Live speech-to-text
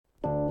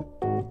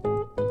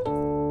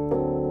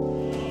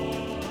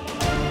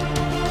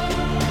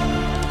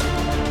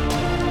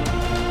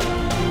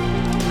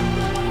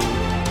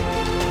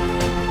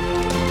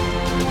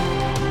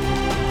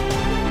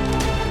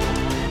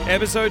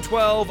Episode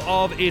 12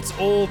 of It's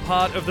All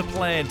Part of the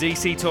Plan.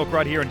 DC Talk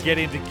right here on Get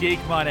Into Geek.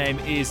 My name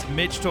is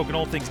Mitch, talking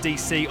all things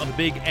DC on the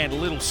big and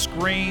little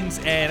screens.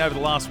 And over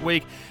the last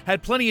week,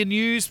 had plenty of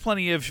news,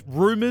 plenty of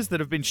rumours that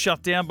have been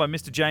shut down by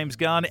Mr. James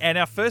Gunn, and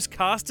our first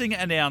casting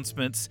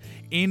announcements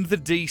in the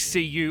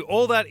DCU.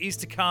 All that is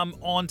to come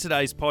on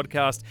today's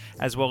podcast,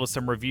 as well as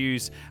some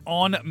reviews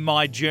on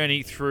my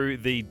journey through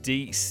the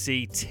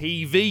DC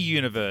TV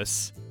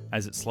universe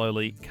as it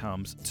slowly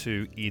comes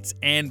to its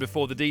end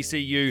before the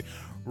DCU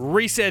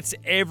resets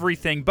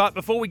everything. But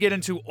before we get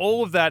into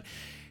all of that,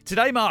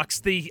 today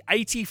marks the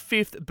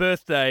 85th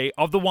birthday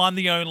of the one,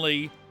 the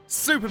only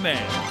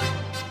Superman.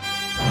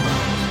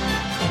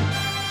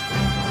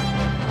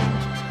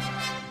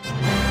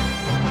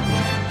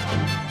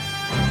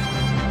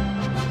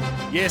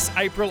 Yes,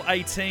 April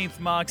 18th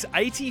marks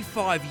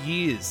 85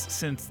 years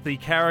since the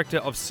character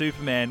of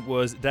Superman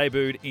was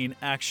debuted in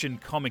Action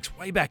Comics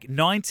way back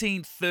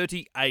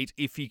 1938,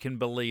 if you can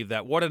believe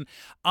that. What an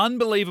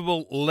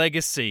unbelievable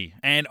legacy,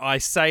 and I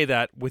say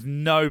that with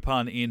no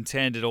pun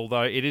intended,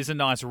 although it is a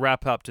nice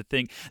wrap-up to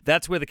think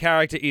that's where the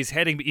character is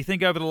heading. But you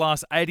think over the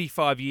last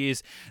 85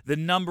 years, the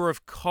number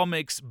of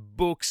comics,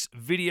 books,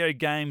 video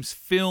games,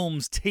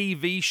 films,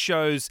 TV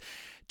shows,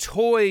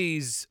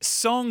 toys,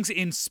 songs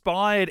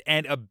inspired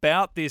and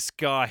about this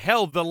guy.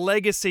 Hell, the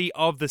legacy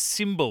of the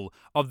symbol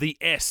of the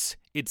S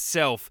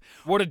itself.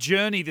 What a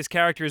journey this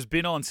character has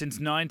been on since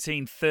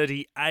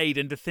 1938.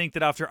 And to think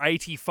that after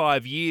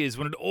 85 years,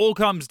 when it all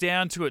comes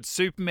down to it,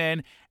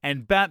 Superman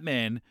and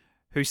Batman,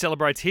 who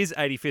celebrates his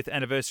 85th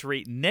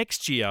anniversary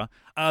next year,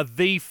 are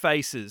the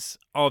faces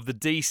of the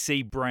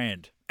DC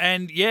brand.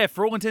 And yeah,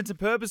 for all intents and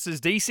purposes,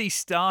 DC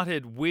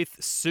started with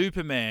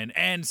Superman.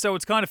 And so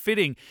it's kind of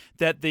fitting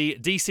that the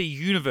DC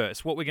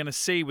universe, what we're going to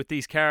see with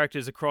these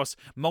characters across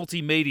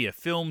multimedia,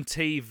 film,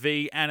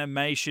 TV,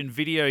 animation,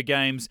 video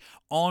games,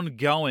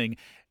 ongoing,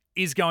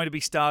 is going to be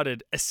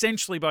started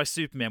essentially by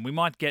Superman. We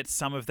might get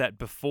some of that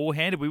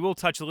beforehand, and we will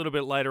touch a little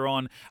bit later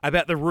on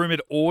about the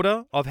rumoured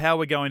order of how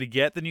we're going to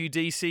get the new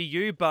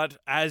DCU. But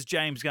as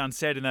James Gunn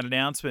said in that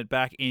announcement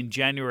back in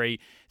January,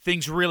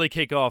 things really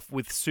kick off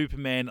with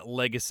Superman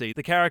Legacy,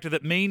 the character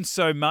that means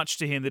so much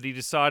to him that he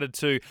decided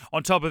to,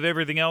 on top of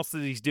everything else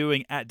that he's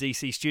doing at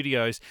DC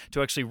Studios,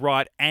 to actually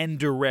write and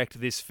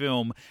direct this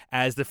film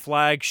as the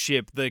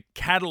flagship, the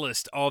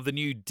catalyst of the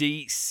new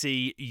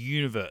DC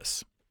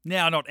universe.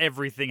 Now, not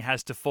everything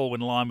has to fall in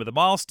line with a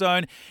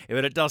milestone,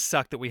 but it does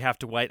suck that we have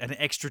to wait an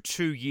extra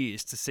 2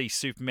 years to see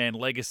Superman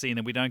Legacy and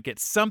that we don't get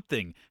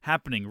something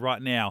happening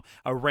right now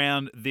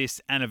around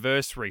this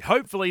anniversary.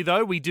 Hopefully,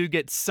 though, we do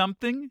get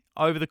something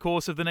over the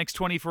course of the next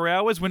 24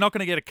 hours. We're not going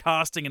to get a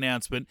casting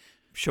announcement,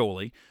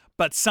 surely,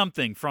 but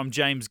something from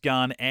James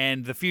Gunn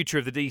and the future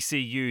of the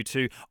DCU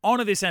to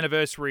honour this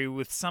anniversary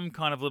with some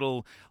kind of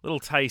little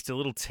taste, a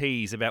little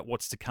tease about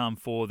what's to come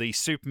for the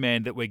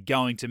Superman that we're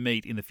going to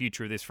meet in the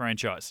future of this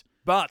franchise.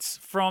 But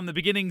from the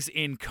beginnings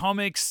in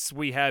comics,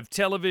 we have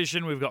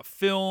television, we've got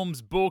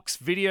films, books,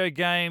 video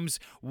games,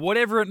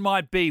 whatever it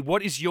might be.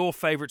 What is your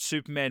favourite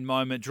Superman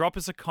moment? Drop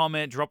us a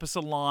comment, drop us a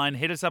line,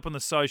 hit us up on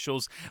the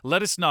socials.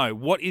 Let us know,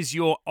 what is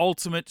your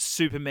ultimate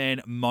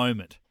Superman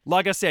moment?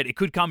 Like I said, it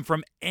could come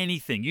from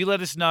anything. You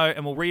let us know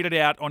and we'll read it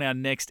out on our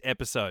next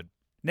episode.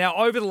 Now,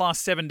 over the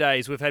last 7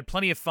 days, we've had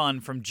plenty of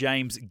fun from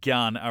James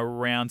Gunn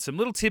around some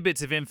little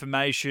tidbits of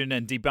information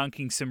and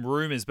debunking some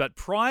rumours. But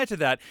prior to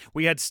that,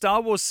 we had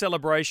Star Wars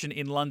Celebration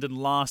in London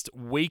last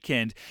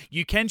weekend.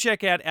 You can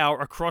check out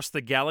our Across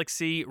the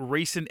Galaxy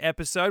recent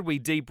episode. We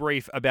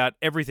debrief about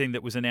everything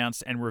that was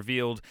announced and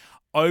revealed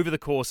over the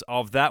course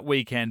of that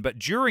weekend. But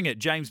during it,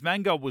 James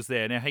Mangold was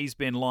there. Now, he's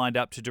been lined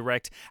up to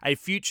direct a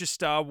future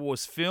Star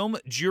Wars film.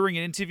 During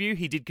an interview,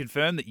 he did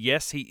confirm that,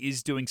 yes, he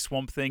is doing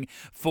Swamp Thing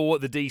for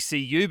the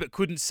DCU, but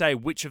couldn't say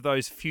which of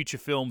those future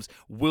films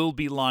will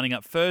be lining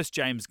up first.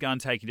 James Gunn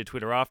taking to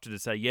Twitter after to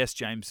say, yes,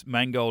 James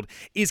Mangold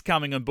is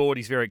coming on board.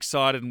 He's very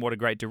excited, and what a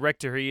great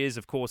director he is.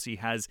 Of course, he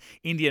has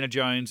Indiana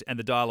Jones and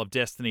the Dial of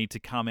Destiny to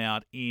come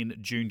out in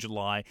June,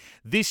 July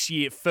this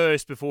year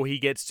first before he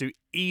gets to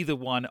either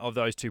one of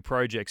those two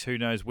projects. Who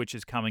knows which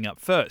is coming up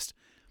first?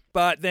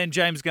 But then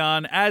James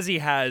Gunn, as he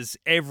has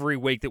every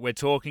week that we're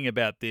talking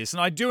about this,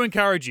 and I do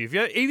encourage you,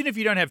 even if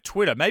you don't have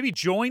Twitter, maybe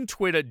join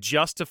Twitter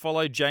just to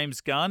follow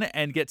James Gunn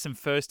and get some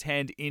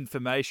first-hand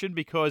information,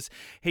 because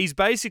he's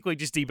basically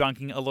just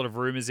debunking a lot of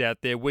rumors out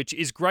there, which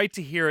is great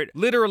to hear it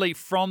literally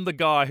from the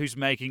guy who's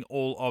making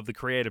all of the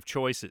creative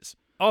choices.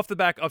 Off the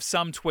back of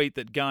some tweet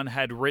that Gunn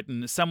had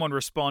written, someone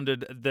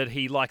responded that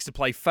he likes to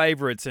play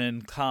favourites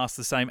and cast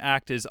the same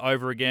actors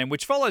over again,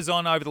 which follows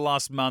on over the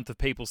last month of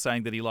people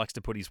saying that he likes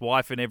to put his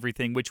wife in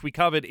everything, which we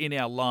covered in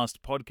our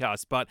last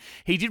podcast. But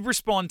he did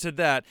respond to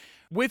that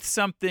with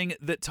something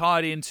that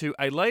tied into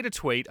a later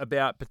tweet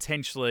about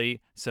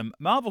potentially some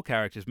Marvel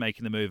characters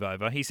making the move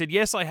over. He said,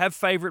 yes, I have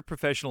favourite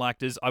professional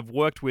actors I've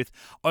worked with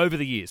over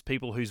the years,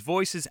 people whose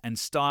voices and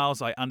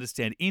styles I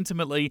understand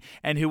intimately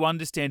and who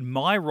understand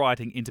my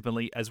writing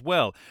intimately as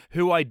well,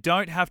 who I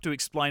don't have to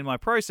explain my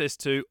process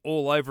to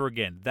all over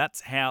again.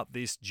 That's how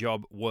this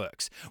job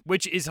works,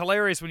 which is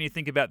hilarious when you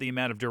think about the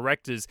amount of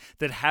directors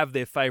that have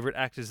their favourite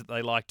actors that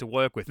they like to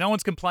work with. No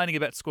one's complaining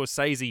about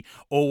Scorsese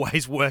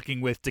always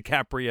working with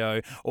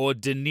DiCaprio or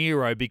De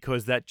Niro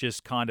because that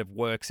just kind of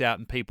works out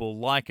and people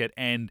like it,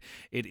 and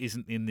it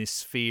isn't in this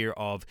sphere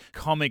of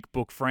comic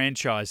book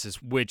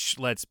franchises, which,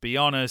 let's be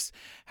honest,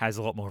 has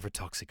a lot more of a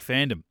toxic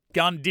fandom.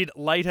 Gunn did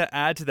later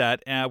add to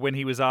that when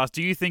he was asked,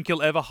 do you think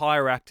you'll ever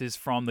hire actors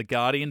from the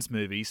Guardians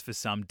movies for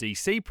some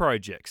DC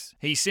projects?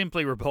 He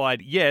simply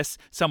replied, yes.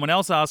 Someone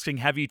else asking,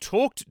 have you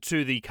talked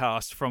to the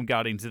cast from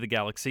Guardians of the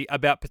Galaxy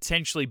about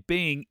potentially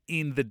being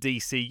in the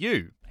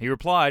DCU? He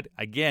replied,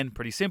 again,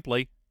 pretty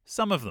simply,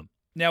 some of them.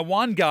 Now,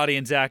 one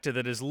Guardians actor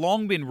that has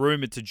long been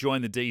rumoured to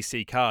join the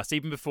DC cast,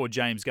 even before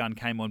James Gunn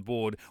came on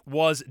board,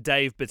 was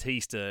Dave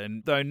Bautista.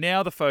 And though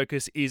now the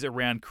focus is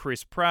around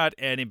Chris Pratt,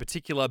 and in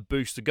particular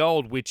Booster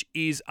Gold, which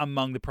is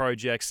among the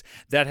projects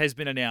that has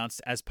been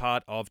announced as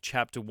part of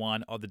Chapter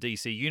 1 of the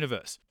DC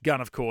Universe. Gunn,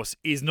 of course,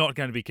 is not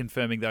going to be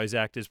confirming those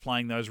actors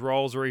playing those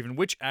roles, or even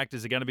which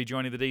actors are going to be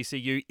joining the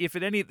DCU, if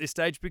at any at this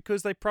stage,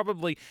 because they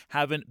probably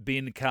haven't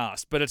been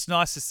cast. But it's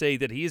nice to see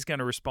that he is going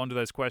to respond to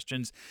those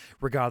questions,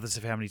 regardless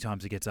of how many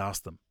times he gets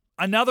asked them.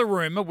 Another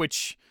rumor,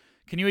 which,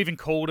 can you even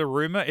call it a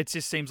rumor? It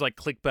just seems like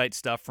clickbait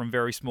stuff from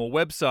very small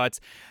websites,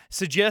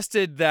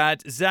 suggested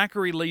that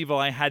Zachary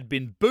Levi had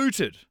been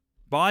booted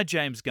by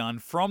James Gunn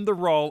from the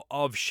role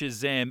of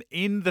Shazam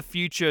in the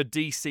future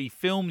DC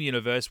film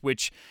universe,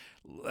 which,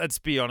 let's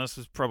be honest,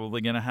 was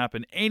probably going to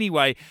happen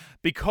anyway,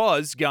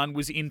 because Gunn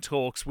was in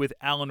talks with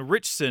Alan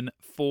Ritchson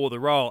for the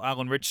role.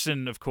 Alan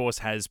Ritchson, of course,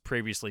 has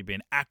previously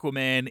been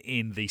Aquaman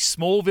in the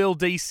Smallville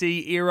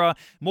DC era,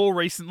 more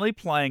recently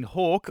playing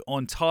Hawk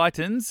on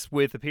Titans,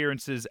 with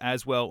appearances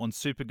as well on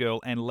Supergirl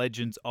and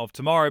Legends of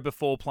Tomorrow,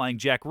 before playing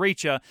Jack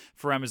Reacher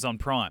for Amazon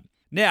Prime.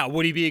 Now,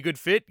 would he be a good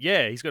fit?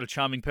 Yeah, he's got a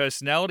charming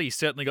personality. He's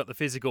certainly got the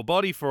physical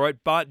body for it,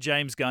 but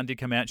James Gunn did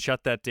come out and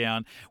shut that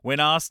down. When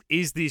asked,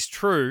 is this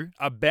true,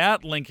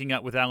 about linking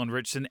up with Alan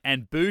Ritchson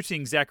and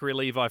booting Zachary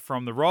Levi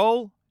from the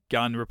role,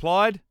 Gunn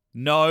replied,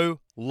 no,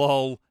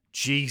 lol,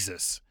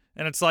 Jesus.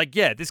 And it's like,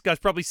 yeah, this guy's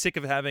probably sick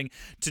of having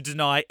to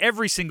deny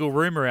every single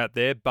rumor out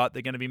there, but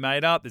they're going to be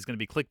made up. There's going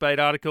to be clickbait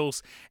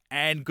articles,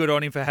 and good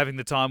on him for having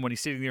the time when he's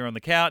sitting there on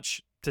the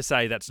couch to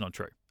say that's not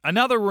true.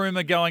 Another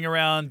rumor going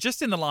around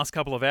just in the last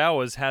couple of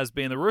hours has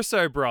been the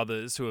Russo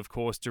brothers, who of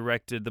course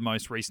directed the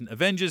most recent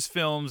Avengers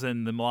films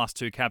and the last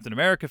two Captain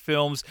America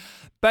films,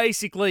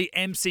 basically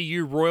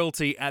MCU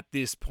royalty at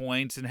this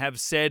point, and have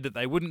said that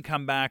they wouldn't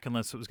come back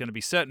unless it was going to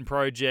be certain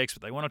projects,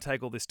 but they want to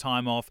take all this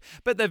time off.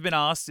 But they've been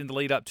asked in the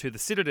lead up to The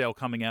Citadel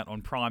coming out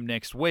on Prime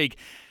next week,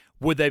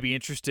 would they be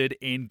interested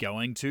in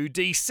going to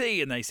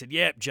DC? And they said,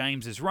 yep,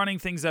 James is running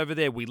things over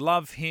there. We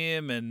love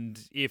him.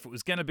 And if it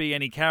was going to be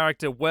any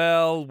character,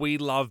 well, we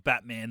love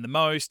Batman the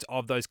most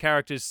of those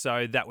characters,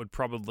 so that would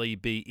probably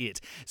be it.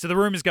 So the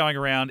rumors going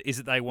around is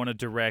that they want to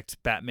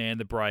direct Batman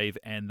the Brave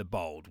and the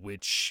Bold,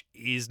 which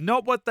is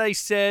not what they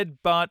said,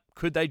 but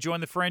could they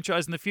join the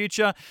franchise in the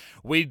future?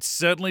 We'd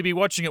certainly be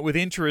watching it with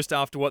interest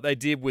after what they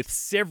did with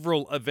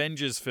several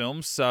Avengers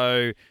films,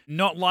 so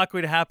not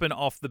likely to happen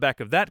off the back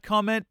of that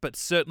comment, but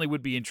certainly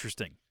would be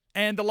interesting.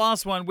 And the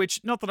last one, which,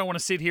 not that I want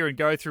to sit here and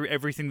go through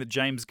everything that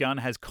James Gunn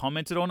has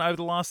commented on over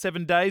the last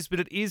 7 days, but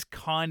it is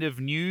kind of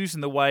news in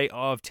the way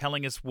of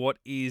telling us what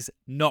is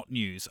not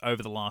news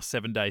over the last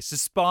 7 days,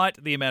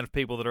 despite the amount of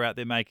people that are out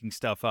there making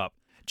stuff up.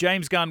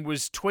 James Gunn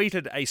was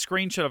tweeted a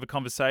screenshot of a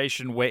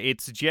conversation where it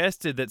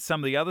suggested that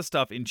some of the other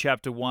stuff in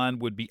Chapter 1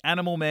 would be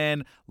Animal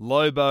Man,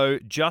 Lobo,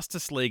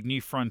 Justice League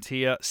New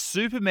Frontier,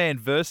 Superman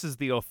vs.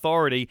 The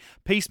Authority,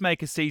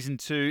 Peacemaker Season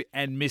 2,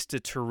 and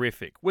Mr.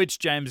 Terrific, which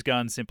James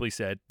Gunn simply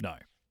said no.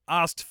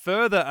 Asked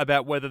further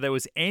about whether there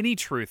was any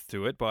truth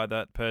to it by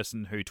that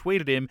person who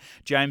tweeted him,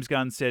 James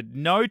Gunn said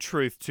no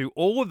truth to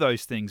all of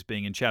those things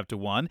being in Chapter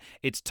 1.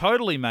 It's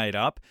totally made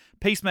up.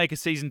 Peacemaker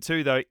Season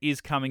 2, though,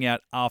 is coming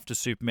out after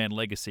Superman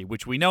Legacy,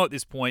 which we know at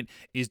this point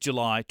is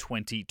July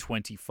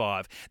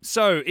 2025.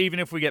 So even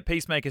if we get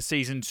Peacemaker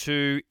Season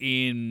 2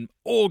 in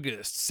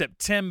August,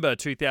 September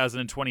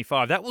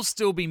 2025, that will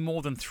still be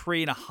more than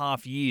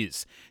 3.5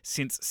 years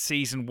since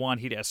Season 1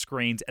 hit our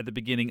screens at the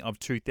beginning of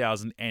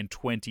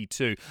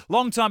 2022.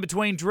 Long time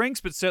between drinks,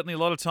 but certainly a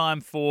lot of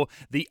time for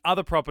the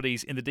other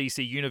properties in the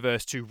DC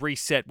universe to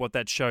reset what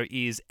that show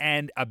is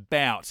and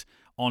about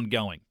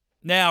ongoing.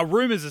 Now,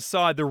 rumours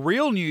aside, the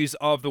real news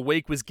of the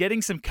week was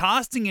getting some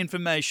casting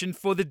information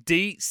for the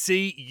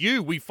DCU.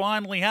 We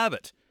finally have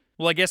it.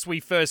 Well, I guess we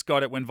first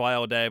got it when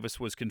Viola Davis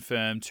was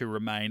confirmed to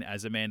remain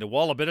as Amanda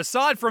Waller. But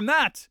aside from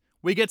that,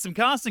 We get some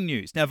casting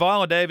news. Now,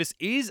 Viola Davis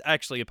is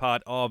actually a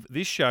part of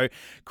this show,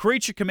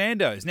 Creature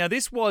Commandos. Now,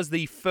 this was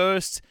the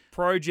first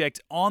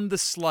project on the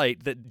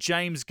slate that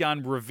James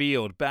Gunn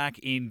revealed back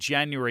in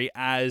January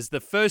as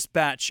the first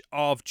batch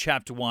of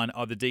Chapter 1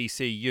 of the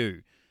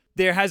DCU.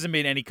 There hasn't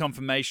been any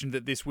confirmation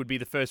that this would be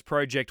the first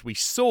project we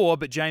saw,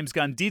 but James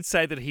Gunn did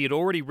say that he had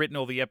already written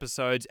all the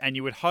episodes, and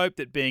you would hope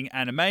that being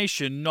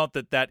animation, not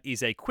that that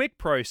is a quick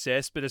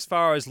process, but as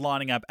far as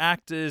lining up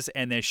actors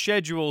and their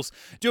schedules,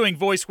 doing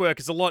voice work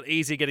is a lot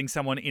easier getting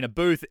someone in a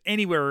booth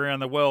anywhere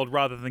around the world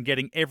rather than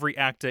getting every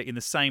actor in the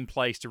same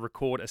place to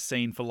record a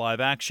scene for live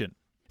action.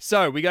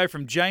 So, we go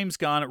from James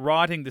Gunn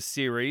writing the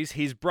series.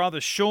 His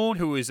brother Sean,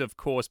 who is, of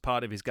course,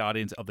 part of his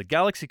Guardians of the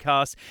Galaxy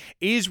cast,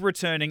 is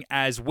returning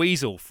as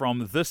Weasel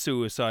from The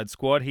Suicide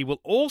Squad. He will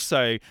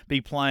also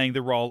be playing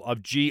the role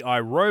of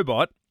G.I.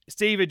 Robot.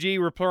 Steve Agee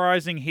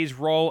reprising his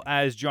role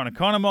as John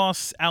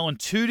Economos. Alan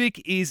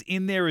Tudyk is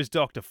in there as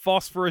Dr.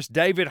 Phosphorus.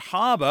 David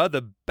Harbour,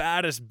 the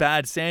baddest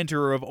bad Santa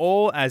of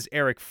all, as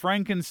Eric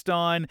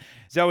Frankenstein.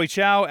 Zoe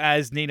Chow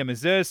as Nina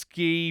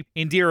Mazursky.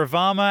 Indira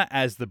Varma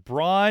as the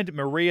Bride.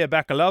 Maria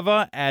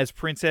Bakalova as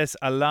Princess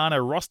Alana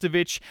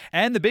Rostovich.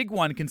 And the big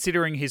one,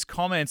 considering his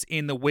comments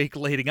in the week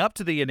leading up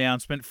to the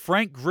announcement,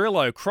 Frank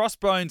Grillo,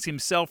 Crossbones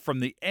himself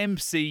from the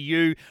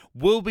MCU,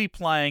 will be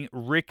playing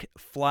Rick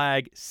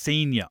Flag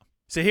Sr.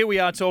 So here we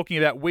are talking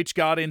about which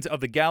Guardians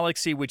of the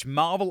Galaxy, which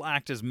Marvel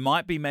actors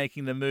might be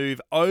making the move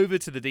over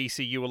to the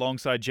DCU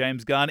alongside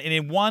James Gunn. And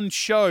in one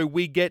show,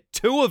 we get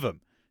two of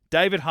them,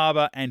 David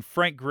Harbour and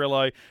Frank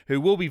Grillo,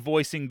 who will be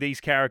voicing these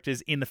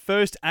characters in the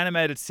first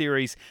animated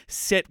series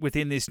set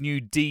within this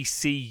new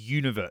DC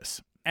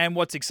universe. And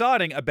what's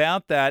exciting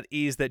about that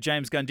is that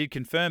James Gunn did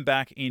confirm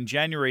back in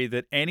January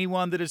that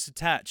anyone that is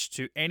attached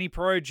to any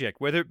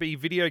project, whether it be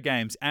video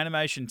games,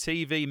 animation,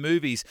 TV,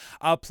 movies,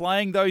 are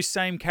playing those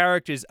same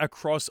characters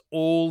across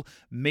all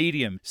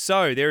medium.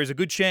 So there is a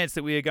good chance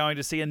that we are going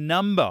to see a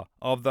number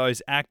of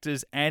those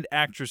actors and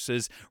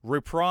actresses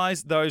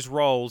reprise those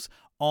roles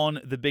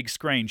on the big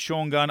screen.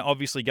 Sean Gunn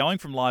obviously going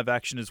from live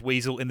action as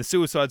Weasel in The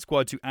Suicide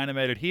Squad to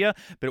animated here,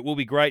 but it will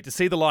be great to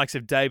see the likes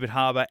of David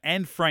Harbour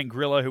and Frank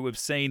Grillo, who we've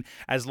seen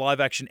as live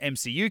action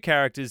MCU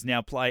characters,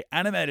 now play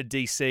animated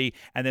DC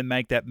and then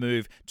make that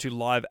move to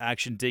live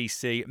action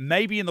DC,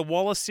 maybe in the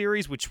Wallace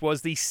series, which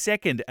was the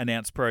second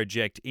announced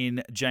project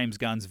in James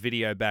Gunn's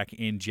video back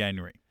in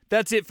January.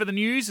 That's it for the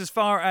news. As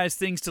far as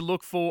things to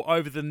look for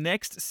over the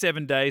next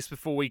 7 days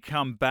before we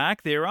come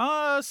back, there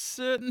are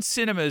certain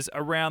cinemas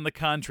around the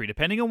country.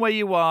 Depending on where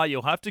you are,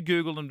 you'll have to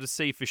Google them to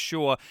see for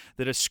sure,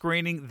 that are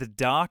screening the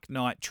Dark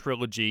Knight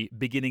trilogy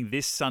beginning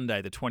this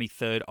Sunday, the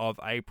 23rd of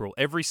April.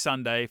 Every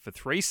Sunday for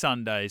 3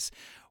 Sundays.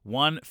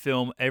 One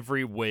film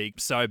every week.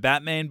 So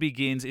Batman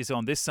Begins is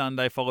on this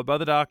Sunday, followed by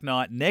The Dark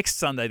Knight next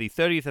Sunday, the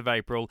 30th of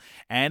April,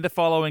 and the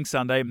following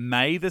Sunday,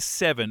 May the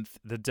 7th,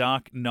 The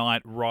Dark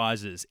Knight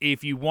Rises.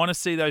 If you want to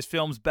see those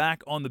films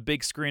back on the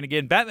big screen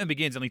again, Batman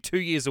Begins only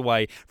 2 years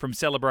away from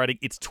celebrating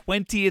its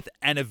 20th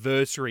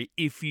anniversary,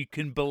 if you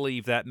can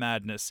believe that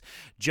madness.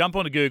 Jump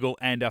onto Google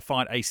and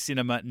find a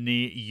cinema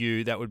near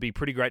you. That would be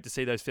pretty great to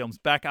see those films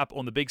back up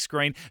on the big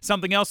screen.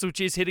 Something else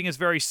which is hitting us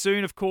very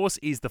soon, of course,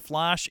 is The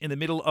Flash in the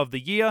middle of the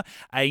year.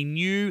 A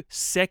new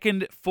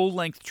second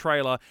full-length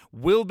trailer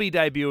will be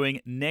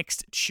debuting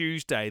next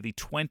Tuesday, the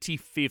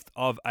 25th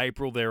of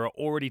April. There are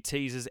already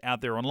teasers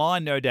out there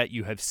online. No doubt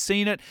you have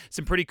seen it.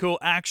 Some pretty cool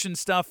action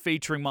stuff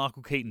featuring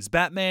Michael Keaton's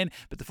Batman,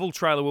 but the full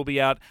trailer will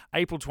be out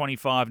April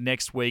 25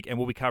 next week, and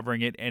we'll be covering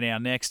it in our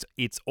next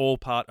It's All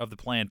Part of the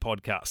Plan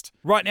podcast.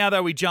 Right now,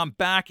 though, we jump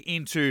back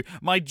into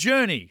my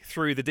journey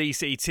through the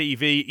DC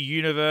TV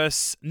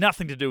universe.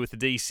 Nothing to do with the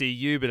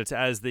DCU, but it's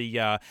as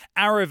the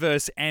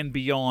Arrowverse and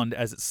beyond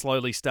as it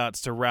slowly starts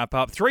to wrap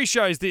up. 3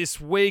 shows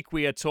this week.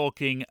 We are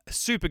talking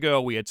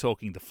Supergirl, we are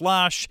talking The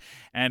Flash,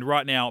 and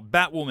right now,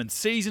 Batwoman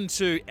Season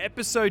 2,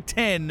 Episode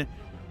 10,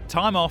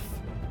 Time Off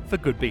for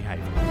Good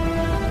Behavior.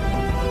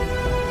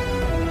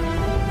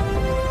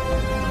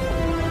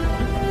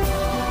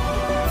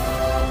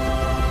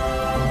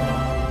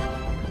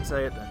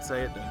 Don't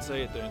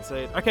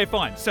say it. Okay,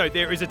 fine. So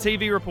there is a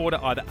TV reporter,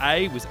 either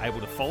A, was able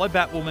to follow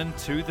Batwoman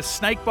to the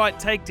snakebite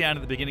takedown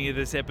at the beginning of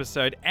this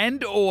episode,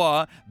 and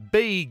or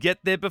B, get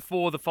there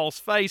before the false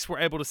face were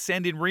able to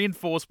send in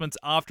reinforcements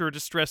after a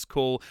distress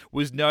call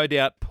was no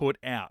doubt put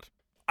out.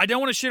 I don't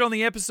want to shit on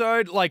the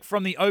episode, like,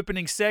 from the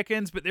opening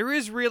seconds, but there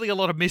is really a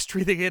lot of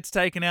mystery that gets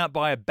taken out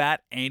by a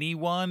bat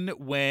anyone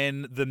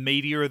when the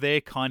media are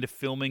there kind of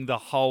filming the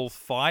whole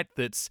fight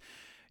that's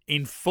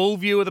in full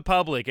view of the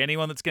public,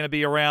 anyone that's going to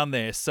be around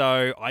there.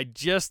 So I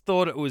just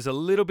thought it was a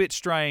little bit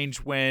strange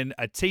when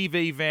a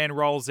TV van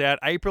rolls out,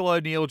 April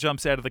O'Neil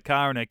jumps out of the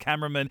car and her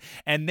cameraman,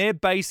 and they're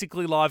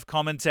basically live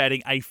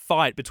commentating a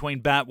fight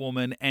between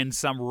Batwoman and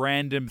some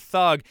random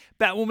thug.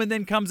 Batwoman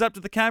then comes up to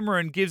the camera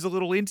and gives a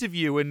little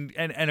interview and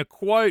a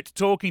quote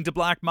talking to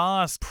Black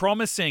Mask,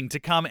 promising to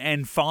come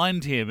and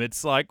find him.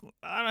 It's like,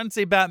 I don't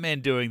see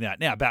Batman doing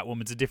that. Now,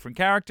 Batwoman's a different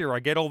character, I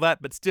get all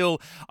that, but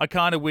still, I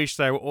kind of wish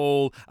they were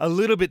all a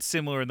little bit bit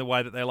similar in the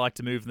way that they like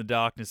to move in the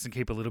darkness and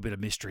keep a little bit of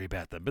mystery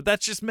about them. But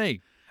that's just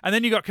me. And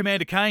then you got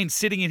Commander Kane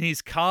sitting in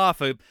his car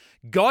for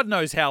God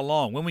knows how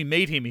long. When we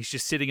meet him, he's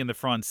just sitting in the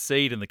front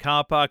seat in the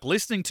car park,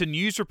 listening to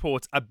news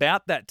reports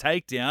about that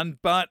takedown,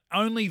 but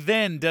only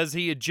then does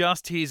he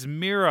adjust his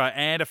mirror,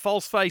 and a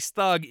false-faced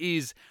thug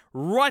is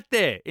right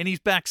there in his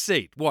back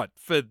seat. What,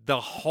 for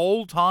the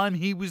whole time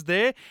he was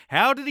there?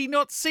 How did he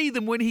not see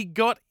them when he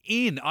got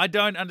in? I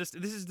don't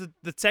understand. This is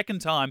the second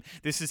time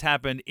this has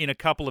happened in a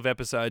couple of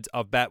episodes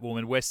of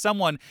Batwoman, where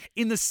someone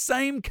in the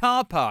same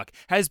car park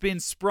has been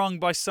sprung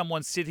by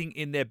someone sitting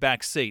in their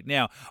back seat.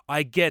 Now,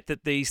 I get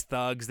that these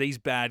thugs, these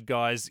bad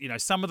guys,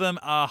 some of them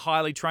are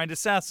highly trained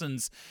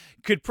assassins,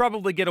 could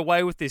probably get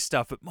away with this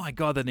stuff, but my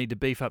God, they need to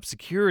beef up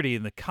security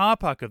in the car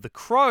park of the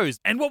Crows.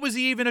 And what was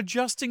he even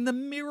adjusting the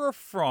mirror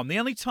from? The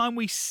only time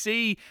we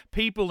see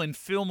people in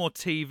film or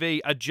TV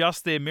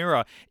adjust their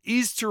mirror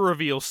is to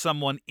reveal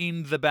someone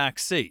in the back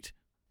seat.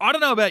 I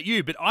don't know about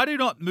you, but I do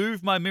not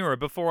move my mirror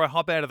before I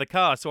hop out of the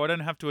car so I don't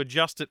have to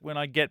adjust it when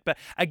I get back.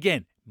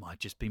 Again, might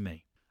just be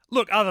me.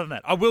 Look, other than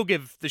that, I will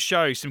give the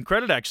show some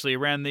credit, actually,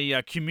 around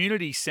the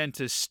community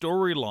center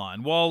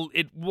storyline. While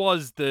it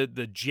was the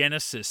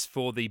genesis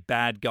for the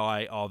bad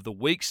guy of the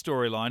week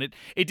storyline,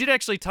 it did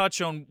actually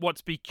touch on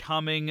what's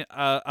becoming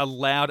a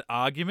loud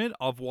argument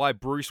of why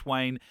Bruce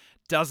Wayne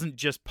doesn't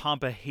just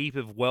pump a heap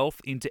of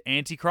wealth into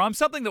anti-crime,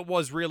 something that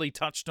was really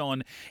touched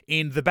on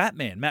in The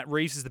Batman. Matt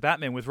Reeves' The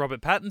Batman with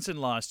Robert Pattinson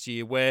last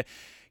year, where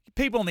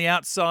people on the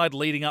outside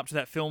leading up to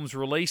that film's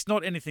release,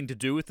 not anything to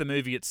do with the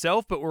movie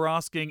itself, but were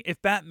asking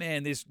if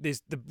Batman is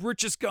the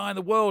richest guy in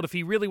the world, if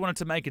he really wanted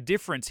to make a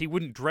difference, he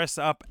wouldn't dress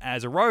up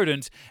as a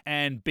rodent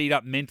and beat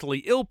up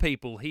mentally ill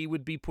people. He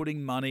would be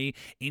putting money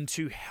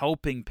into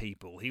helping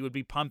people. He would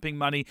be pumping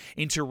money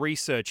into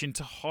research,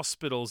 into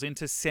hospitals,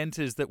 into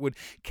centers that would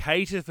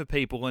cater for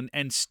people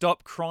and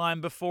stop crime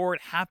before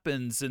it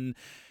happens. And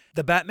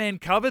the Batman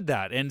covered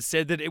that and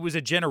said that it was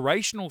a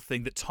generational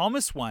thing, that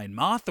Thomas Wayne,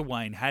 Martha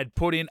Wayne, had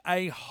put in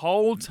a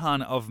whole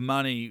ton of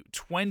money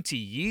 20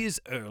 years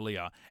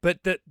earlier, but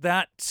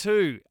that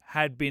too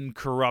had been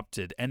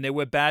corrupted, and there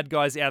were bad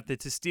guys out there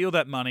to steal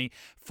that money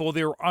for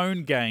their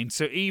own gain.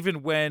 So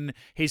even when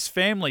his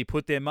family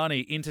put their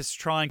money into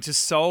trying to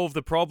solve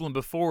the problem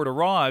before it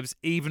arrives,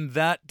 even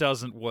that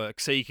doesn't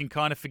work. So you can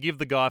kind of forgive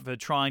the guy for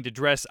trying to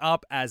dress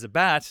up as a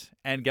bat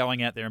and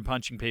going out there and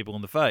punching people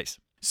in the face.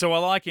 So I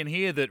like in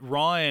here that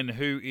Ryan,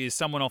 who is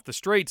someone off the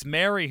streets,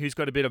 Mary, who's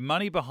got a bit of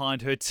money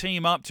behind her,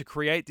 team up to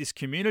create this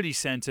community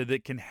center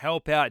that can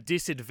help out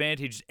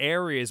disadvantaged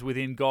areas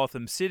within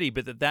Gotham City,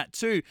 but that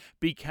too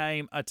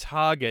became a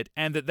target,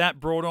 and that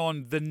brought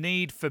on the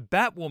need for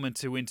Batwoman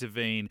to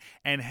intervene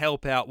and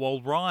help out while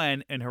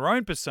Ryan and her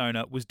own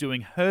persona was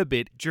doing her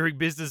bit during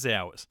business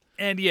hours.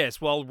 And yes,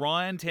 while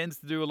Ryan tends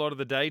to do a lot of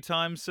the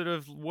daytime sort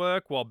of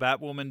work, while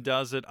Batwoman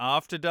does it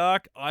after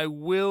dark, I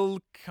will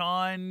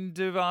kind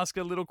of ask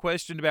a little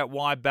question about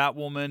why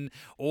Batwoman,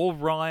 or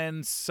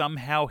Ryan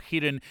somehow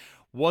hidden,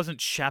 wasn't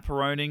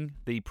chaperoning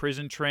the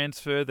prison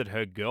transfer that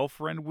her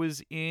girlfriend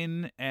was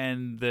in,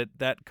 and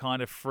that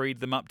kind of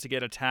freed them up to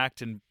get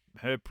attacked and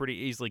her pretty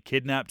easily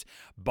kidnapped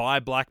by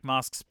Black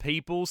Mask's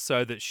people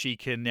so that she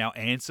can now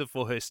answer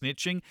for her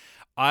snitching.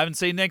 I haven't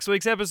seen next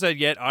week's episode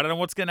yet. I don't know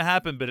what's going to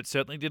happen, but it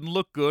certainly didn't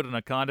look good, and I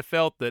kind of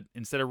felt that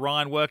instead of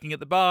Ryan working at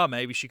the bar,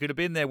 maybe she could have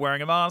been there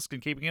wearing a mask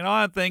and keeping an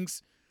eye on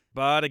things.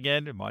 But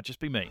again, it might just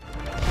be me.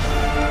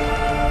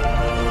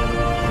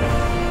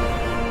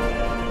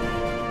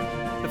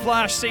 The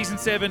Flash Season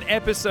 7,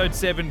 Episode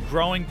 7,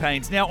 Growing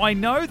Pains. Now, I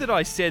know that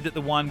I said that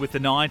the one with the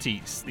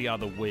 90s the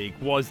other week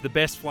was the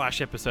best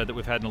Flash episode that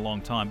we've had in a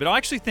long time, but I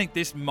actually think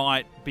this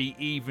might be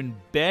even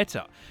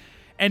better.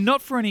 And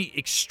not for any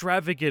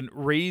extravagant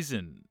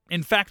reason.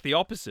 In fact, the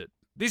opposite.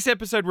 This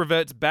episode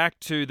reverts back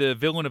to the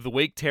Villain of the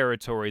Week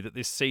territory that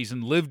this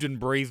season lived and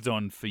breathed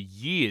on for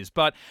years.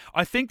 But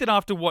I think that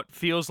after what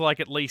feels like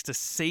at least a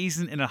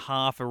season and a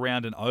half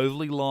around an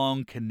overly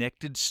long,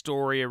 connected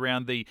story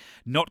around the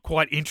not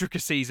quite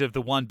intricacies of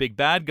the one big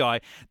bad guy,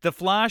 The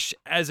Flash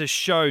as a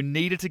show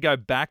needed to go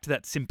back to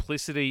that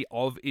simplicity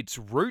of its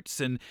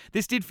roots. And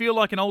this did feel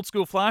like an old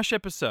school Flash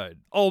episode,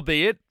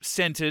 albeit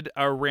centered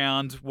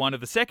around one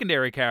of the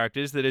secondary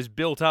characters that has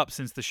built up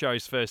since the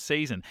show's first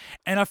season.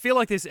 And I feel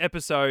like this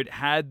episode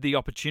had the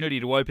opportunity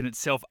to open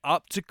itself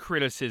up to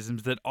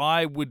criticisms that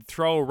I would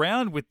throw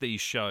around with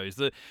these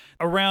shows,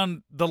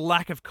 around the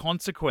lack of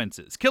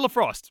consequences. Killer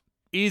Frost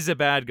is a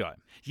bad guy.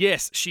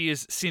 Yes, she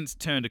has since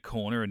turned a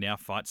corner and now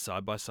fights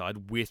side by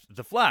side with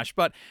the Flash,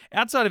 but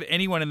outside of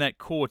anyone in that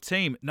core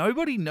team,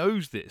 nobody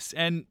knows this,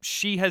 and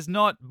she has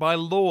not, by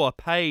law,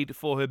 paid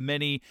for her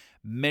many,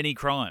 many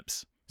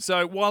crimes.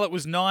 So while it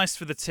was nice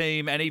for the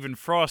team and even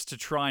Frost to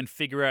try and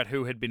figure out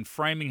who had been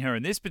framing her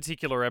in this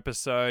particular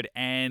episode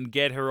and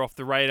get her off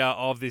the radar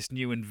of this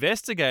new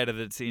investigator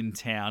that's in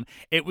town,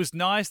 it was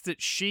nice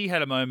that she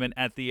had a moment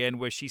at the end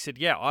where she said,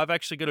 yeah, I've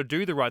actually got to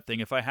do the right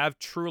thing. If I have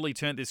truly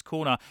turned this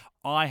corner,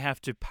 I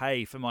have to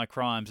pay for my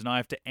crimes and I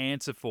have to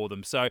answer for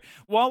them. So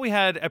while we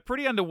had a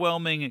pretty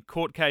underwhelming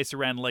court case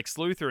around Lex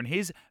Luthor and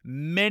his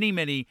many,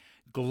 many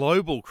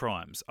global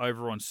crimes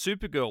over on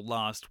Supergirl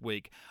last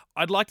week.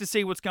 I'd like to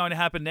see what's going to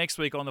happen next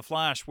week on The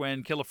Flash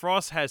when Killer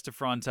Frost has to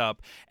front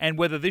up, and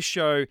whether this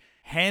show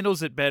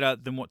handles it better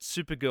than what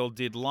Supergirl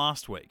did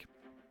last week.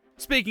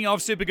 Speaking of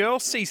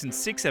Supergirl, Season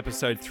 6,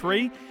 Episode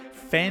 3,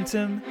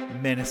 Phantom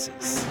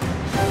Menaces.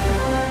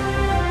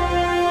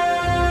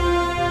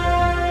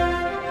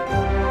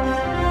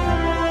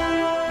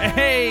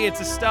 Hey,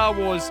 it's a Star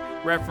Wars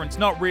reference.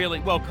 Not really,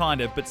 well,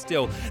 kind of, but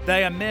still.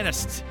 They are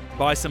menaced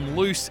by some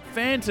loose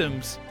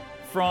phantoms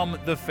from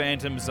the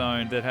Phantom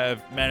Zone that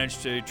have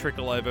managed to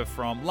trickle over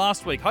from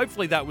last week.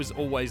 Hopefully that was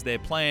always their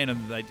plan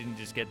and they didn't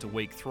just get to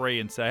week 3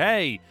 and say,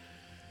 hey,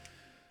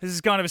 this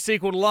is kind of a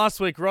sequel to last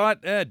week, right?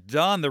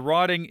 Done. The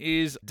writing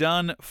is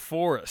done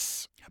for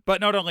us.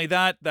 But not only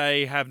that,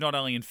 they have not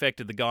only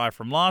infected the guy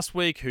from last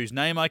week, whose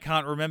name I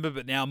can't remember,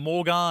 but now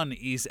Morgan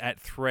is at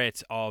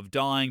threat of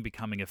dying,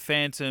 becoming a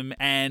phantom,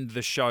 and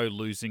the show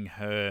losing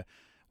her.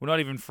 Well, not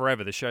even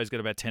forever. The show's got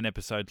about 10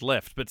 episodes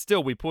left, but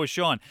still, we push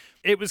on.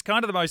 It was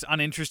kind of the most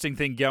uninteresting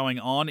thing going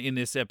on in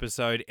this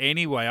episode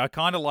anyway. I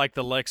kind of like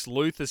the Lex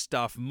Luthor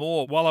stuff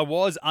more. While I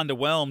was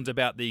underwhelmed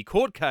about the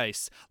court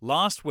case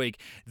last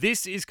week,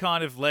 this is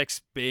kind of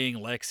Lex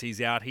being Lex. He's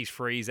out, he's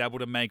free, he's able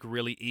to make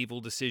really evil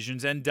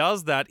decisions, and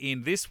does that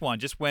in this one.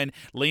 Just when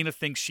Lena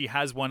thinks she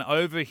has one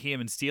over him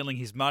and stealing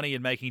his money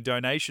and making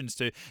donations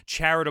to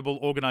charitable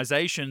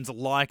organizations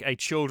like a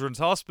children's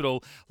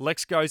hospital,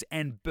 Lex goes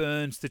and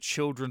burns the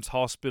children's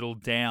hospital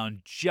down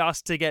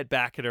just to get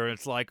back at her. And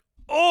it's like,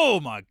 oh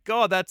my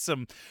God, that's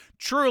some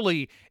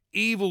truly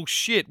evil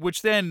shit,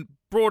 which then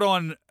brought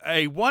on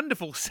a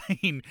wonderful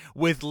scene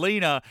with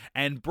Lena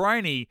and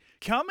Brainy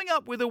coming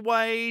up with a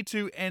way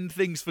to end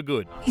things for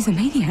good. He's a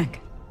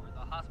maniac.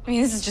 I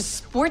mean, this is just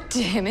sport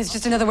to him. It's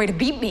just another way to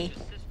beat me.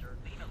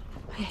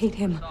 I hate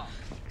him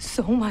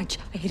so much.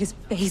 I hate his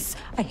face.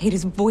 I hate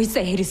his voice.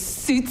 I hate his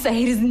suits. I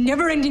hate his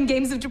never-ending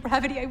games of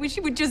depravity. I wish he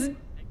would just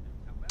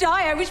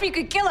die. I wish we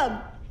could kill him.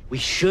 We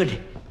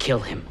should kill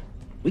him.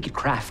 We could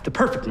craft the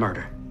perfect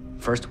murder.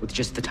 First, with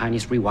just the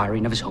tiniest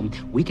rewiring of his home,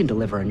 we can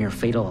deliver a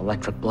near-fatal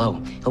electric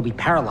blow. He'll be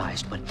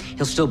paralyzed, but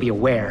he'll still be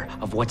aware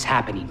of what's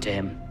happening to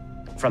him.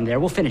 From there,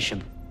 we'll finish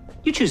him.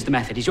 You choose the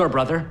method. He's your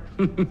brother.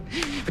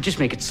 But just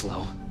make it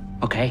slow,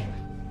 okay?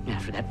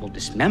 After that, we'll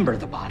dismember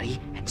the body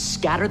and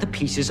scatter the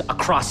pieces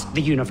across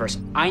the universe.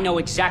 I know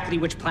exactly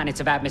which planets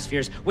have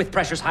atmospheres with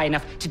pressures high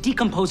enough to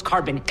decompose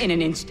carbon in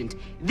an instant.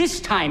 This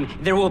time,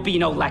 there will be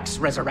no Lex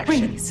resurrection.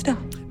 Brainy, stop.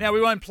 Now,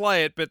 we won't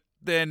play it, but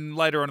then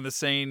later on in the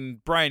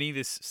scene, Brainy,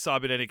 this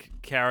cybernetic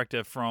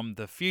character from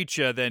the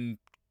future, then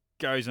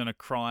goes on a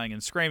crying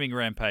and screaming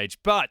rampage.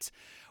 But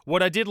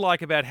what I did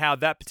like about how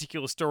that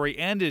particular story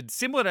ended,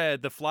 similar to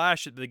The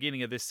Flash at the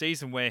beginning of this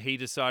season, where he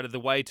decided the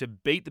way to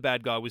beat the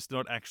bad guy was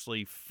not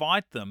actually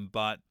fight them,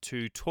 but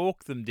to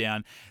talk them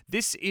down.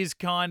 This is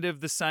kind of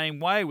the same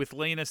way, with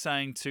Lena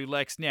saying to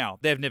Lex, now,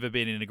 they've never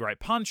been in a great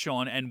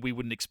punch-on, and we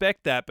wouldn't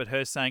expect that, but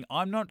her saying,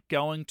 I'm not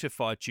going to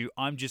fight you,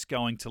 I'm just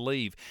going to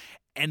leave.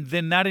 And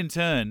then that in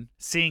turn,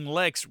 seeing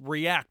Lex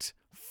react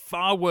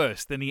far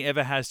worse than he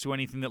ever has to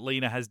anything that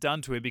Lena has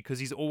done to him, because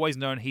he's always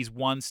known he's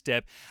one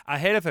step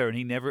ahead of her and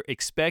he never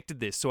expected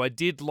this. So I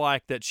did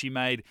like that she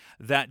made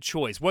that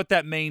choice. What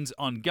that means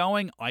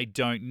ongoing, I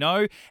don't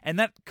know. And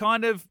that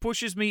kind of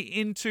pushes me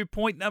into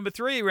point number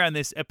 3 around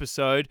this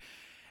episode.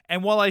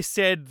 And while I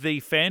said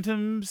the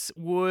Phantoms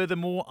were the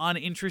more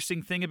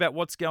uninteresting thing about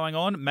what's going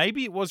on,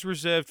 maybe it was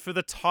reserved for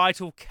the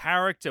title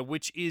character,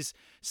 which is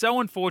so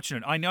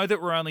unfortunate. I know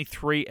that we're only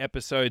 3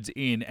 episodes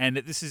in, and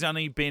this has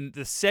only been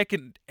the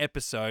second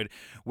episode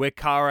where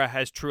Kara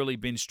has truly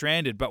been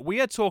stranded, but we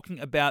are talking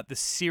about the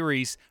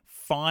series'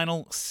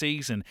 final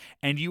season,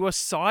 and you are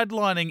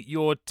sidelining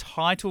your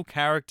title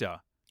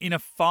character in a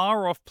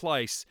far-off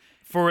place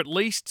for at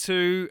least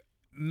 2,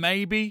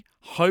 maybe,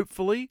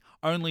 hopefully,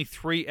 only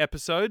 3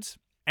 episodes.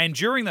 And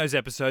during those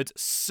episodes,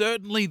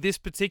 certainly this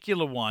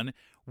particular one,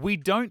 we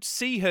don't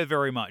see her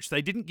very much.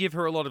 They didn't give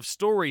her a lot of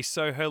story,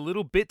 so her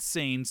little bit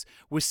scenes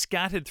were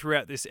scattered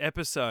throughout this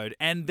episode.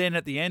 And then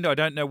at the end, I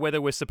don't know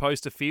whether we're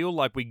supposed to feel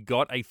like we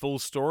got a full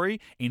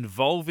story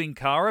involving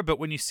Kara, but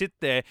when you sit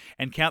there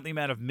and count the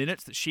amount of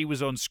minutes that she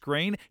was on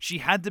screen, she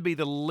had to be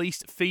the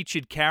least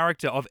featured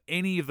character of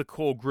any of the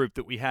core group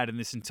that we had in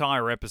this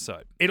entire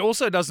episode. It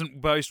also doesn't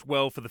boast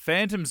well for the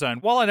Phantom Zone.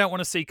 While I don't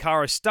want to see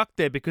Kara stuck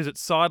there because it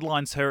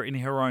sidelines her in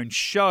her own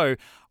show,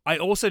 I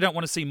also don't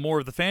want to see more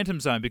of the Phantom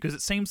Zone, because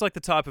it seems like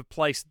the type of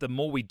place, the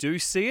more we do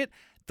see it,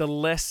 the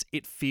less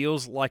it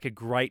feels like a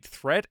great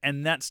threat,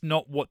 and that's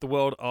not what the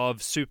world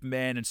of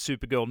Superman and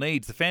Supergirl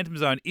needs. The Phantom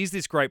Zone is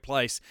this great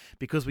place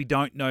because we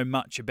don't know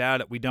much about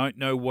it. We don't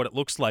know what it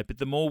looks like, but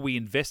the more we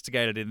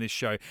investigate it in this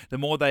show, the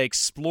more they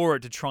explore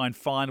it to try and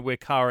find where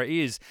Kara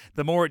is,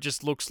 the more it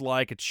just looks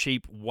like a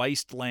cheap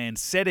wasteland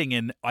setting,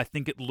 and I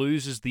think it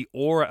loses the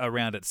aura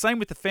around it. Same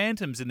with the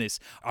Phantoms in this.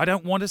 I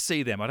don't want to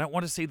see them. I don't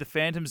want to see the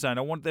Phantom Zone.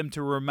 I want them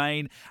to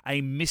remain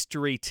a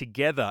mystery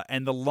together,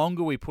 and the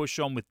longer we push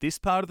on with this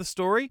part of the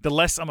story, the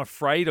less I'm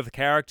afraid of the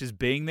characters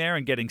being there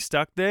and getting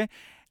stuck there.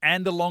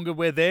 And the longer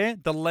we're there,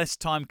 the less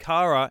time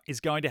Kara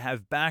is going to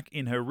have back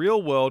in her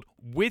real world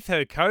with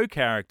her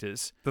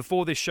co-characters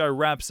before this show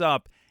wraps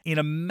up in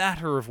a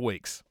matter of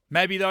weeks.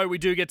 Maybe, though, we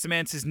do get some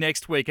answers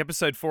next week.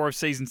 Episode 4 of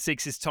Season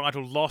 6 is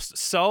titled Lost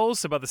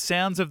Souls, so by the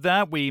sounds of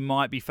that, we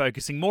might be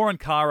focusing more on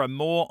Kara,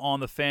 more on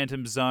the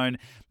Phantom Zone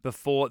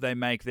before they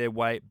make their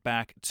way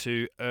back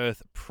to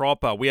Earth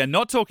proper. We are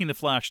not talking The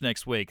Flash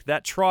next week.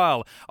 That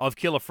trial of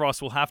Killer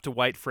Frost will have to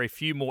wait for a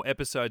few more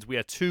episodes. We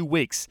are 2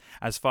 weeks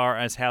as far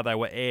as how they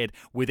were aired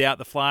without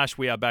The Flash.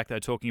 We are back, though,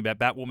 talking about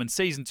Batwoman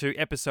Season 2,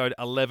 Episode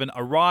 11,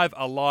 Arrive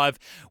Alive.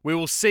 We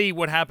will see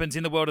what happens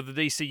in the world of the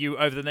DCU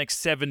over the next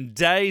 7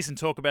 days and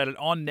talk about it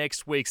on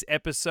next week's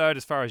episode.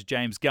 As far as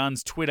James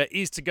Gunn's Twitter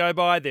is to go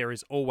by, there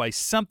is always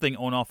something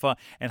on offer,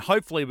 and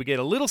hopefully we get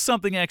a little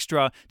something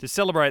extra to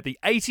celebrate the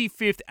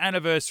 85th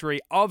anniversary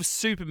of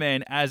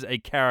Superman as a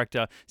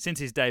character since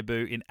his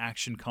debut in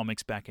Action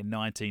Comics back in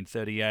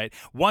 1938.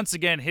 Once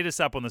again, hit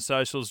us up on the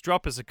socials,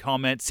 drop us a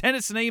comment, send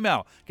us an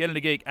email,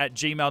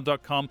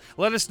 getintogeek@gmail.com.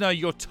 Let us know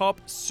your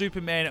top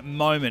Superman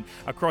moment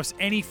across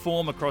any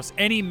form, across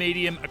any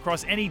medium,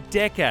 across any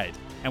decade,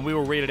 and we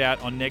will read it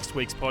out on next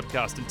week's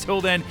podcast.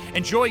 Until then,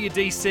 enjoy your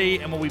DC,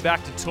 and we'll be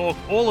back to talk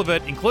all of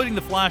it, including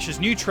The Flash's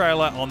new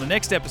trailer, on the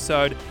next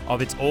episode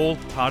of It's All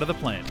Part of the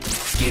Plan.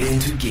 Get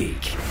Into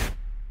Geek.